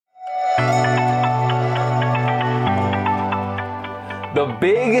The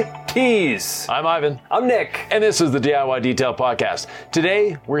Big Tease. I'm Ivan. I'm Nick. And this is the DIY Detail Podcast.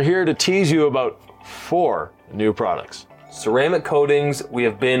 Today, we're here to tease you about 4 new products. Ceramic coatings. We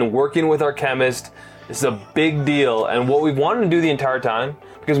have been working with our chemist. This is a big deal. And what we've wanted to do the entire time,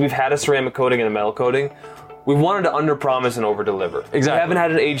 because we've had a ceramic coating and a metal coating, we wanted to underpromise and overdeliver. Exactly. We haven't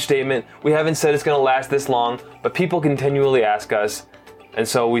had an age statement. We haven't said it's going to last this long, but people continually ask us. And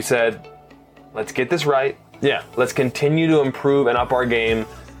so we said, let's get this right. Yeah. Let's continue to improve and up our game.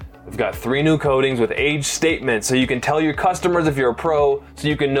 We've got 3 new coatings with age statements, so you can tell your customers if you're a pro, so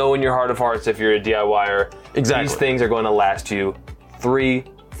you can know in your heart of hearts if you're a DIYer. Exactly. These things are going to last you 3,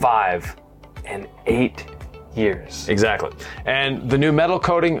 5, and 8 years. Exactly. And the new metal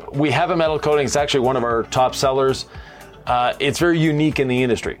coating, we have a metal coating. It's actually one of our top sellers. It's very unique in the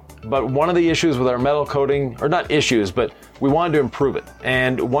industry. But one of the issues with our metal coating, or not issues, but we wanted to improve it.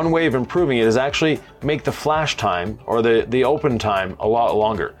 And one way of improving it is actually make the flash time or the open time a lot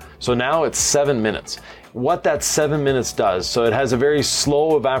longer. So now it's 7 minutes. What that 7 minutes does, so it has a very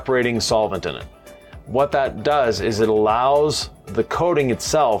slow evaporating solvent in it. What that does is it allows the coating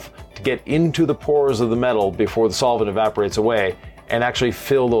itself to get into the pores of the metal before the solvent evaporates away and actually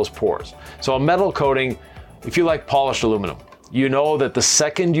fill those pores. So a metal coating, if you like polished aluminum, you know that the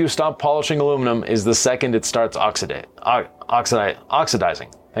second you stop polishing aluminum is the second it starts oxidizing.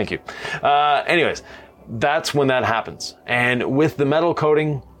 Thank you. Anyways, that's when that happens. And with the metal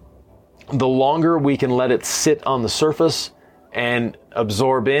coating, the longer we can let it sit on the surface and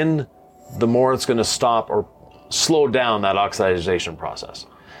absorb in, the more it's going to stop or slow down that oxidization process.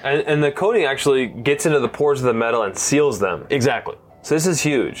 And the coating actually gets into the pores of the metal and seals them. Exactly. So this is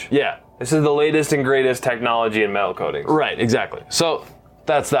huge. Yeah. This is the latest and greatest technology in metal coatings. Right, exactly. So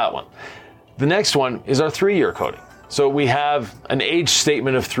that's that one. The next one is our 3-year coating. So we have an age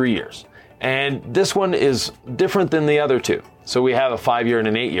statement of 3 years. And this one is different than the other 2. So we have a 5-year and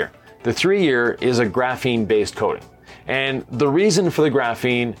an 8-year. The 3-year is a graphene-based coating. And the reason for the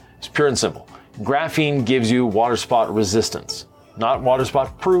graphene is pure and simple. Graphene gives you water spot resistance. Not water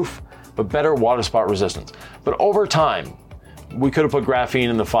spot proof, but better water spot resistance. But over time, we could have put graphene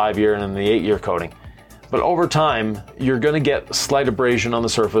in the 5-year and in the 8-year coating. But over time, you're going to get slight abrasion on the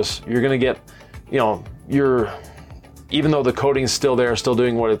surface. You're going to get, even though the coating is still there, still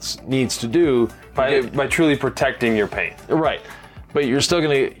doing what it needs to do. By truly protecting your paint. Right. But you're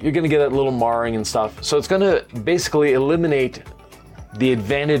going to get that little marring and stuff. So it's going to basically eliminate the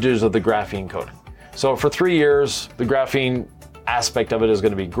advantages of the graphene coating. So for 3 years, the graphene aspect of it is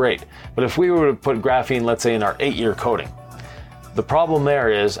going to be great. But if we were to put graphene, let's say in our 8-year coating, the problem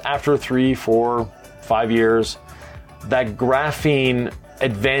there is after 3, 4, 5 years, that graphene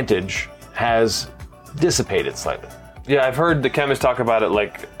advantage has dissipated slightly. Yeah, I've heard the chemists talk about it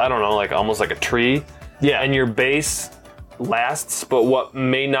like almost like a tree. Yeah. And your base lasts, but what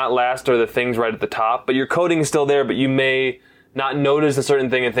may not last are the things right at the top. But your coating is still there, but you may not notice a certain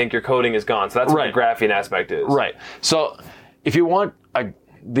thing and think your coating is gone. So that's what the graphene aspect is. Right. So if you want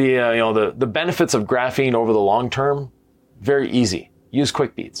the benefits of graphene over the long term, very easy. Use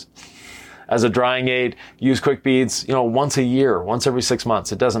quick beads. As a drying aid, use quick beads, once a year, once every 6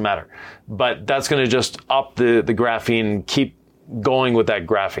 months. It doesn't matter. But that's going to just up the graphene, keep going with that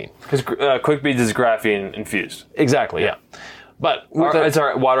graphene. Because quick beads is graphene infused. Exactly, yeah. But it's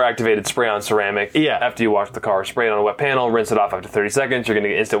our water-activated spray-on ceramic. Yeah. After you wash the car, spray it on a wet panel, rinse it off after 30 seconds. You're going to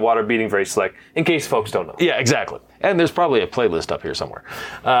get instant water beading, very slick, in case folks don't know. Yeah, exactly. And there's probably a playlist up here somewhere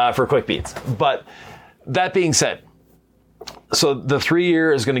for quick beads. But that being said, so the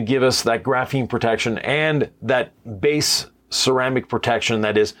 3-year is going to give us that graphene protection and that base ceramic protection.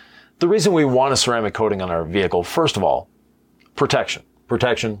 That is the reason we want a ceramic coating on our vehicle. First of all, protection.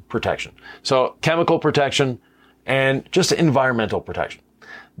 So chemical protection and just environmental protection.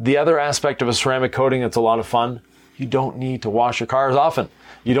 The other aspect of a ceramic coating that's a lot of fun, you don't need to wash your car as often.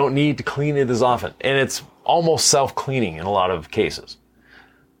 You don't need to clean it as often. And it's almost self-cleaning in a lot of cases.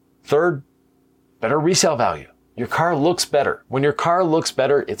 Third, better resale value. Your car looks better. When your car looks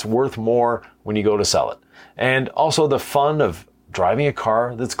better, it's worth more when you go to sell it. And also the fun of driving a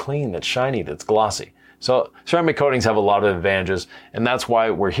car that's clean, that's shiny, that's glossy. So ceramic coatings have a lot of advantages, and that's why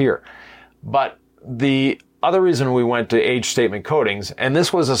we're here. But the other reason we went to age statement coatings, and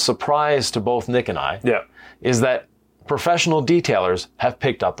this was a surprise to both Nick and I, is that professional detailers have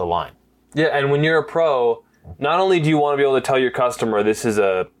picked up the line. Yeah, and when you're a pro, not only do you want to be able to tell your customer this is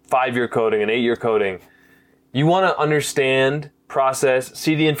a 5-year coating, an 8-year coating, you want to understand, process,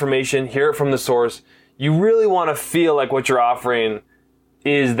 see the information, hear it from the source. You really want to feel like what you're offering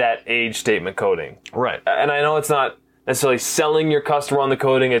is that age statement coating. Right. And I know it's not necessarily selling your customer on the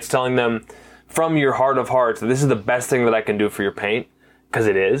coating. It's telling them from your heart of hearts that this is the best thing that I can do for your paint, because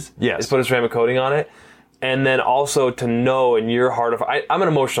it is. Yes. Is put a ceramic coating on it. And then also to know in your heart of... I'm an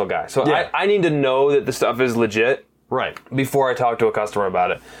emotional guy, so Yeah. I need to know that the stuff is legit Right. before I talk to a customer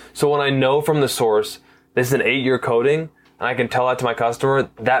about it. So when I know from the source this is an 8-year coating, and I can tell that to my customer,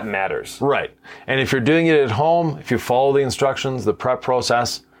 that matters. Right. And if you're doing it at home, if you follow the instructions, the prep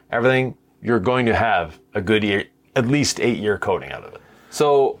process, everything, you're going to have a good year, at least 8-year coating out of it.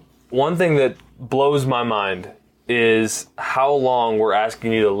 So one thing that blows my mind is how long we're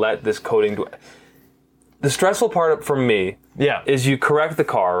asking you to let this coating do. The stressful part for me Yeah. is you correct the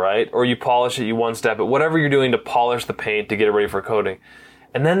car, right? Or you polish it, you one-step it, whatever you're doing to polish the paint to get it ready for coating.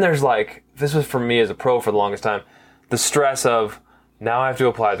 And then there's like, this was for me as a pro for the longest time, the stress of, now I have to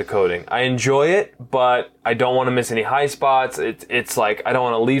apply the coating. I enjoy it, but I don't want to miss any high spots. It's like, I don't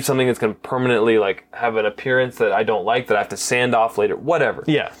want to leave something that's going to permanently like have an appearance that I don't like, that I have to sand off later, whatever.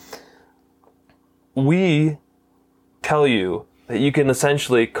 Yeah. We tell you that you can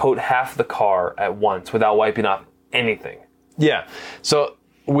essentially coat half the car at once without wiping off anything. Yeah. So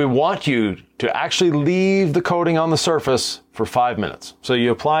we want you to actually leave the coating on the surface for 5 minutes. So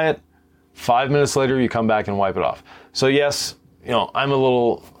you apply it, 5 minutes later you come back and wipe it off. So yes, I'm a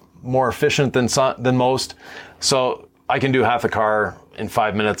little more efficient than most. So I can do half the car in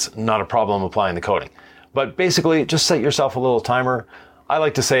 5 minutes, not a problem applying the coating. But basically just set yourself a little timer. I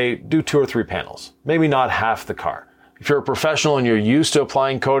like to say do 2 or 3 panels, maybe not half the car. If you're a professional and you're used to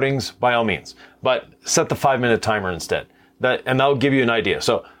applying coatings, by all means, but set the 5-minute timer instead. And that'll give you an idea.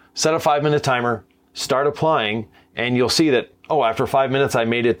 So set a 5-minute timer, start applying, and you'll see that, after 5 minutes, I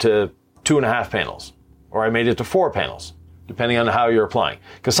made it to 2.5 panels, or I made it to 4 panels, depending on how you're applying.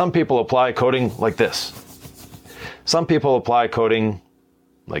 Because some people apply coating like this. Some people apply coating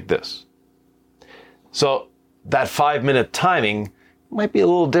like this. So that 5-minute timing might be a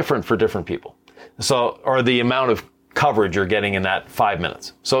little different for different people. Or the amount of coverage you're getting in that 5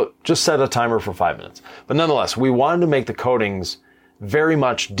 minutes. So just set a timer for 5 minutes. But nonetheless, we wanted to make the coatings very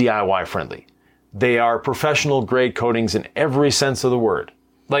much DIY friendly. They are professional grade coatings in every sense of the word.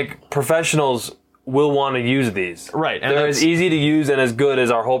 Like, professionals will want to use these. Right. And they're as easy to use and as good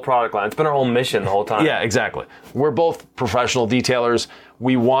as our whole product line. It's been our whole mission the whole time. Yeah, exactly. We're both professional detailers.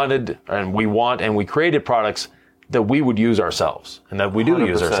 We wanted and we created products that we would use ourselves and that we do 100%.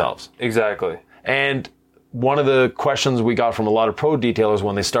 use ourselves. Exactly. And one of the questions we got from a lot of pro detailers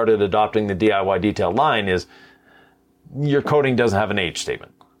when they started adopting the DIY detail line is, your coating doesn't have an age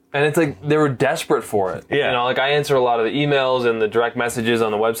statement. And it's like they were desperate for it. Yeah. Like I answer a lot of the emails and the direct messages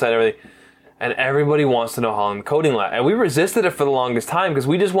on the website and everything, and everybody wants to know how long the coating lasts. And we resisted it for the longest time because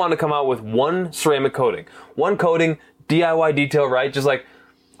we just wanted to come out with one ceramic coating. One coating, DIY detail, right? Just like,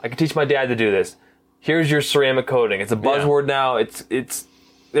 I could teach my dad to do this. Here's your ceramic coating. It's a buzzword now. It's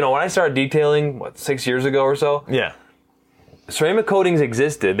when I started detailing, 6 years ago or so? Yeah. Ceramic coatings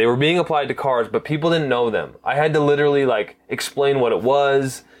existed. They were being applied to cars, but people didn't know them. I had to literally explain what it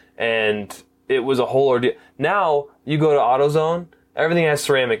was, and it was a whole ordeal. Now you go to AutoZone, everything has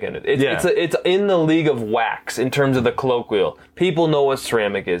ceramic in it. It's in the league of wax in terms of the colloquial. People know what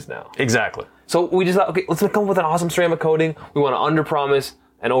ceramic is now. Exactly. So we just thought, okay, let's come up with an awesome ceramic coating. We want to underpromise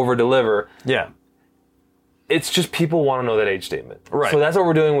and overdeliver. Yeah. It's just people want to know that age statement. Right. So that's what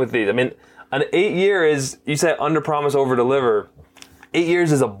we're doing with these. I mean, an 8 year is, you said underpromise, overdeliver. 8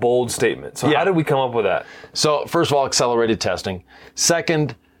 years is a bold statement. So how did we come up with that? So first of all, accelerated testing.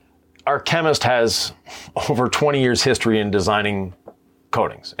 Second, our chemist has over 20 years history in designing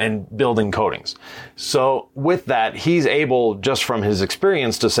coatings and building coatings. So with that, he's able, just from his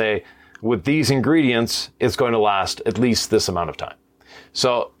experience, to say, with these ingredients, it's going to last at least this amount of time.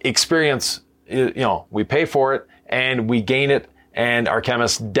 So experience, we pay for it and we gain it, and our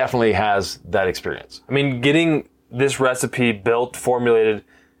chemist definitely has that experience. I mean, getting this recipe built, formulated,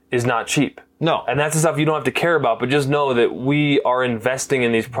 is not cheap. No. And that's the stuff you don't have to care about, but just know that we are investing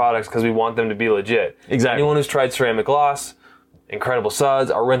in these products because we want them to be legit. Exactly. Anyone who's tried ceramic gloss, Incredible Suds,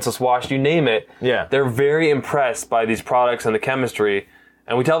 our rinseless wash, you name it, they're very impressed by these products and the chemistry.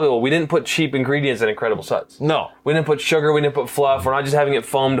 And we tell people, we didn't put cheap ingredients in Incredible Suds. No. We didn't put sugar, we didn't put fluff, we're not just having it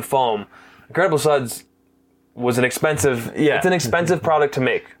foam to foam. Incredible Suds was an expensive, it's an expensive product to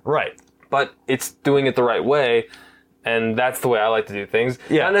make. Right. But it's doing it the right way, and that's the way I like to do things.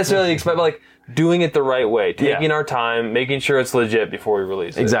 Yeah. Not necessarily but doing it the right way, taking our time, making sure it's legit before we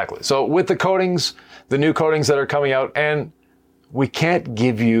release it. Exactly. So with the coatings, the new coatings that are coming out, and we can't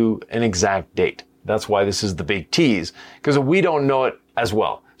give you an exact date. That's why this is the big tease, because we don't know it as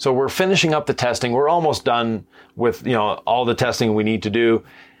well. So we're finishing up the testing. We're almost done with, all the testing we need to do.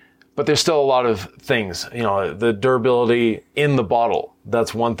 But there's still a lot of things, the durability in the bottle.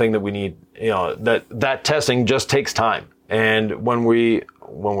 That's one thing that we need, that testing just takes time. And when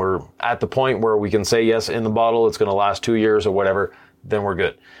we're at the point where we can say, yes, in the bottle, it's going to last 2 years or whatever, then we're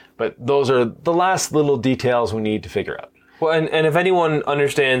good. But those are the last little details we need to figure out. Well, and if anyone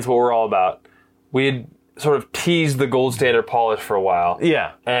understands what we're all about, we had sort of teased the gold standard polish for a while.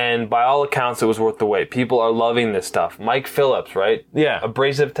 Yeah. And by all accounts, it was worth the wait. People are loving this stuff. Mike Phillips, right? Yeah.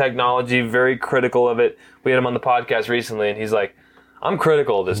 Abrasive technology, very critical of it. We had him on the podcast recently, and he's like, I'm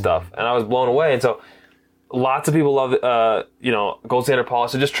critical of this stuff. And I was blown away. And so lots of people love, gold standard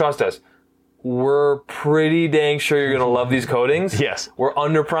polish. So just trust us. We're pretty dang sure you're going to love these coatings. Yes. We're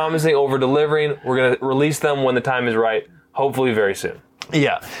under-promising, over-delivering. We're going to release them when the time is right, hopefully very soon.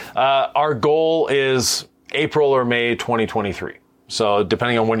 Yeah. Our goal is April or May 2023. So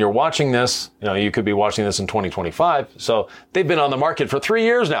depending on when you're watching this, you could be watching this in 2025. So they've been on the market for 3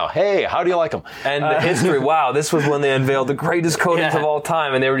 years now. Hey, how do you like them? And the history, wow, this was when they unveiled the greatest coatings of all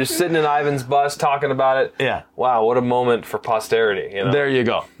time. And they were just sitting in Ivan's bus talking about it. Yeah. Wow, what a moment for posterity. There you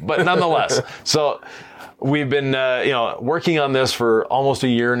go. But nonetheless, so we've been working on this for almost a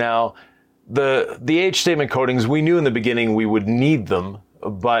year now. The age statement coatings, we knew in the beginning we would need them,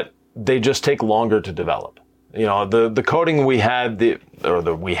 but they just take longer to develop. The coating we had,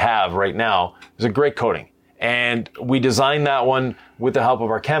 that we have right now is a great coating. And we designed that one with the help of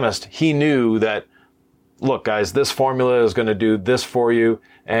our chemist. He knew that, look, guys, this formula is going to do this for you,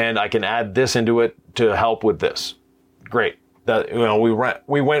 and I can add this into it to help with this. Great.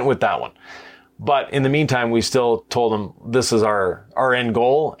 We went with that one. But in the meantime, we still told him this is our end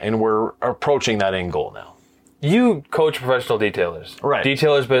goal, and we're approaching that end goal now. You coach professional detailers. Right.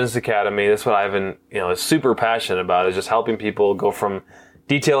 Detailers Business Academy. That's what Ivan, is super passionate about, is just helping people go from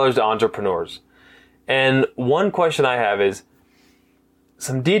detailers to entrepreneurs. And one question I have is,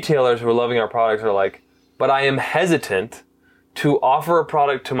 some detailers who are loving our products are like, but I am hesitant to offer a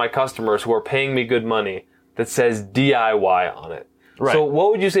product to my customers who are paying me good money that says DIY on it. Right. So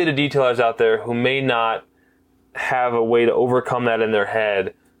what would you say to detailers out there who may not have a way to overcome that in their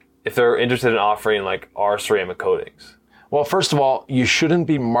head if they're interested in offering like our ceramic coatings? Well, first of all, you shouldn't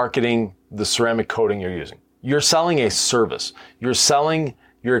be marketing the ceramic coating you're using. You're selling a service. You're selling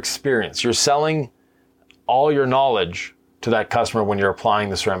your experience. You're selling all your knowledge to that customer when you're applying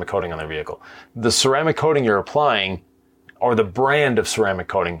the ceramic coating on their vehicle. The ceramic coating you're applying, or the brand of ceramic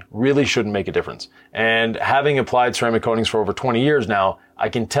coating, really shouldn't make a difference. And having applied ceramic coatings for over 20 years now, I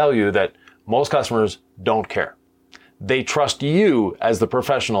can tell you that most customers don't care. They trust you as the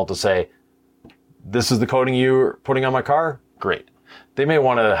professional to say, this is the coating you're putting on my car? Great. They may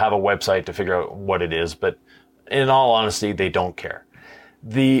want to have a website to figure out what it is, but in all honesty, they don't care.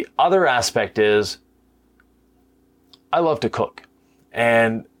 The other aspect is, I love to cook,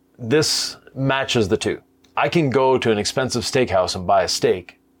 and this matches the two. I can go to an expensive steakhouse and buy a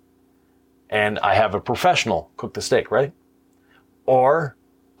steak, and I have a professional cook the steak, right? Or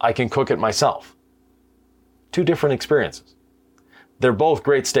I can cook it myself. Two different experiences. They're both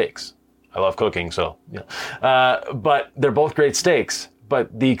great steaks. I love cooking, so yeah. But they're both great steaks.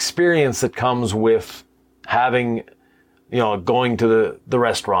 But the experience that comes with having, going to the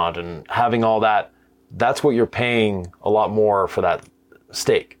restaurant and having all that, that's what you're paying a lot more for that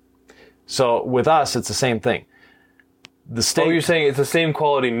steak. So with us, it's the same thing. The steak. Oh, you're saying it's the same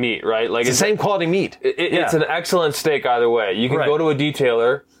quality meat, right? Like it's the same quality meat. It's an excellent steak either way. You can go to a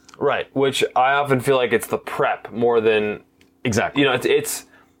detailer. Right. Which I often feel like it's the prep more than... Exactly. It's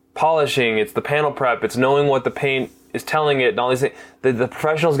polishing, it's the panel prep, it's knowing what the paint is telling it, and all these things. The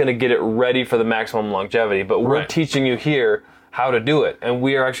professional's going to get it ready for the maximum longevity, but we're teaching you here how to do it. And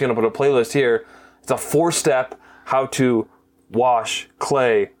we are actually going to put a playlist here. It's a 4-step how to wash,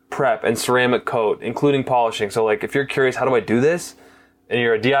 clay, prep, and ceramic coat, including polishing. So, like, if you're curious, how do I do this? And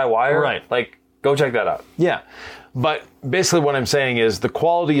you're a DIYer, right? Like, go check that out. Yeah. But basically what I'm saying is the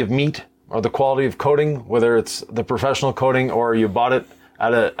quality of meat or the quality of coating, whether it's the professional coating or you bought it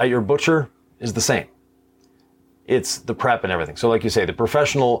at your butcher, is the same. It's the prep and everything. So like you say, the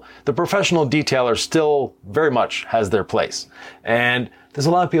professional detailer still very much has their place. And there's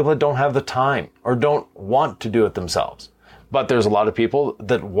a lot of people that don't have the time or don't want to do it themselves. But there's a lot of people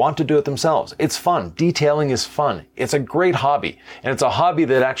that want to do it themselves. It's fun. Detailing is fun. It's a great hobby. And it's a hobby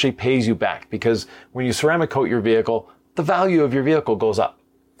that actually pays you back because when you ceramic coat your vehicle, the value of your vehicle goes up.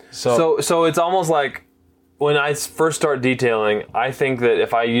 So it's almost like when I first start detailing, I think that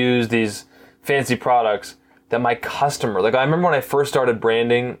if I use these fancy products, that my customer, like I remember when I first started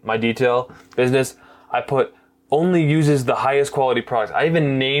branding my detail business, I put only uses the highest quality products. I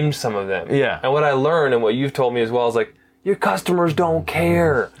even named some of them. Yeah. And what I learned and what you've told me as well is like, Your customers don't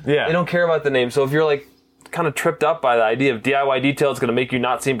care. Yeah. They don't care about the name. So if you're like kind of tripped up by the idea of DIY detail is going to make you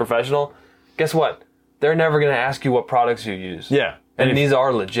not seem professional, guess what? They're never going to ask you what products you use. Yeah. And these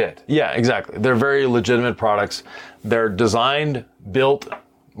are legit. Yeah, exactly. They're very legitimate products. They're designed, built,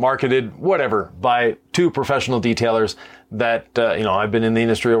 marketed, whatever, by two professional detailers that, I've been in the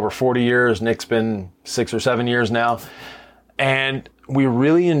industry over 40 years. Nick's been 6 or 7 years now. And we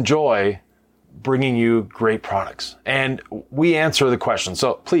really enjoy bringing you great products. And we answer the questions.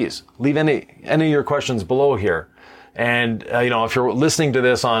 So please leave any of your questions below here. And, if you're listening to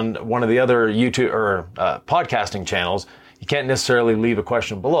this on one of the other YouTube or podcasting channels, you can't necessarily leave a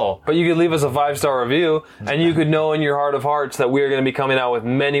question below. But you could leave us a 5-star review, and you could know in your heart of hearts that we are going to be coming out with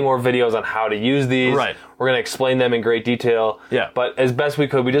many more videos on how to use these. Right. We're going to explain them in great detail. Yeah. But as best we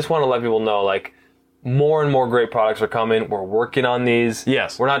could, we just want to let people know, like, more and more great products are coming. We're working on these.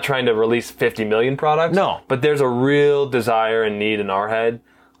 Yes. We're not trying to release 50 million products. No. But there's a real desire and need in our head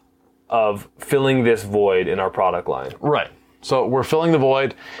of filling this void in our product line. Right. So we're filling the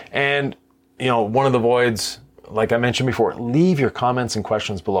void, and, one of the voids, like I mentioned before, leave your comments and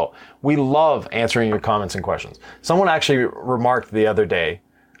questions below. We love answering your comments and questions. Someone actually remarked the other day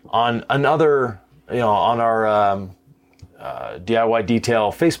on another, on our DIY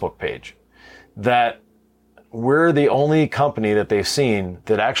Detail Facebook page, that we're the only company that they've seen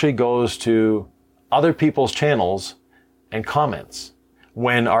that actually goes to other people's channels and comments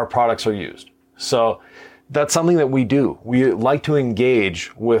when our products are used. So that's something that we do. We like to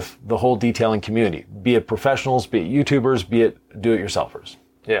engage with the whole detailing community, be it professionals, be it YouTubers, be it do-it-yourselfers.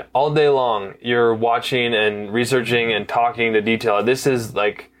 Yeah, all day long, you're watching and researching and talking to detail. This is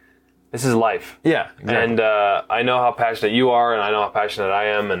life. Yeah, exactly. And I know how passionate you are, and I know how passionate I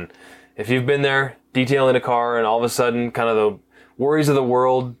am. And if you've been there detailing a car, and all of a sudden kind of the worries of the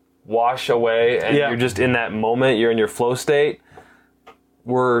world wash away, and you're just in that moment, you're in your flow state,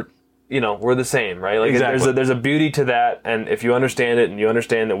 we're the same, right? Like exactly. there's a beauty to that, and if you understand it and you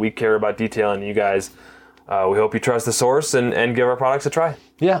understand that we care about detail and you guys, we hope you trust the source and give our products a try.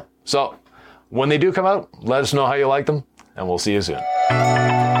 Yeah. So when they do come out, let us know how you like them, and we'll see you soon.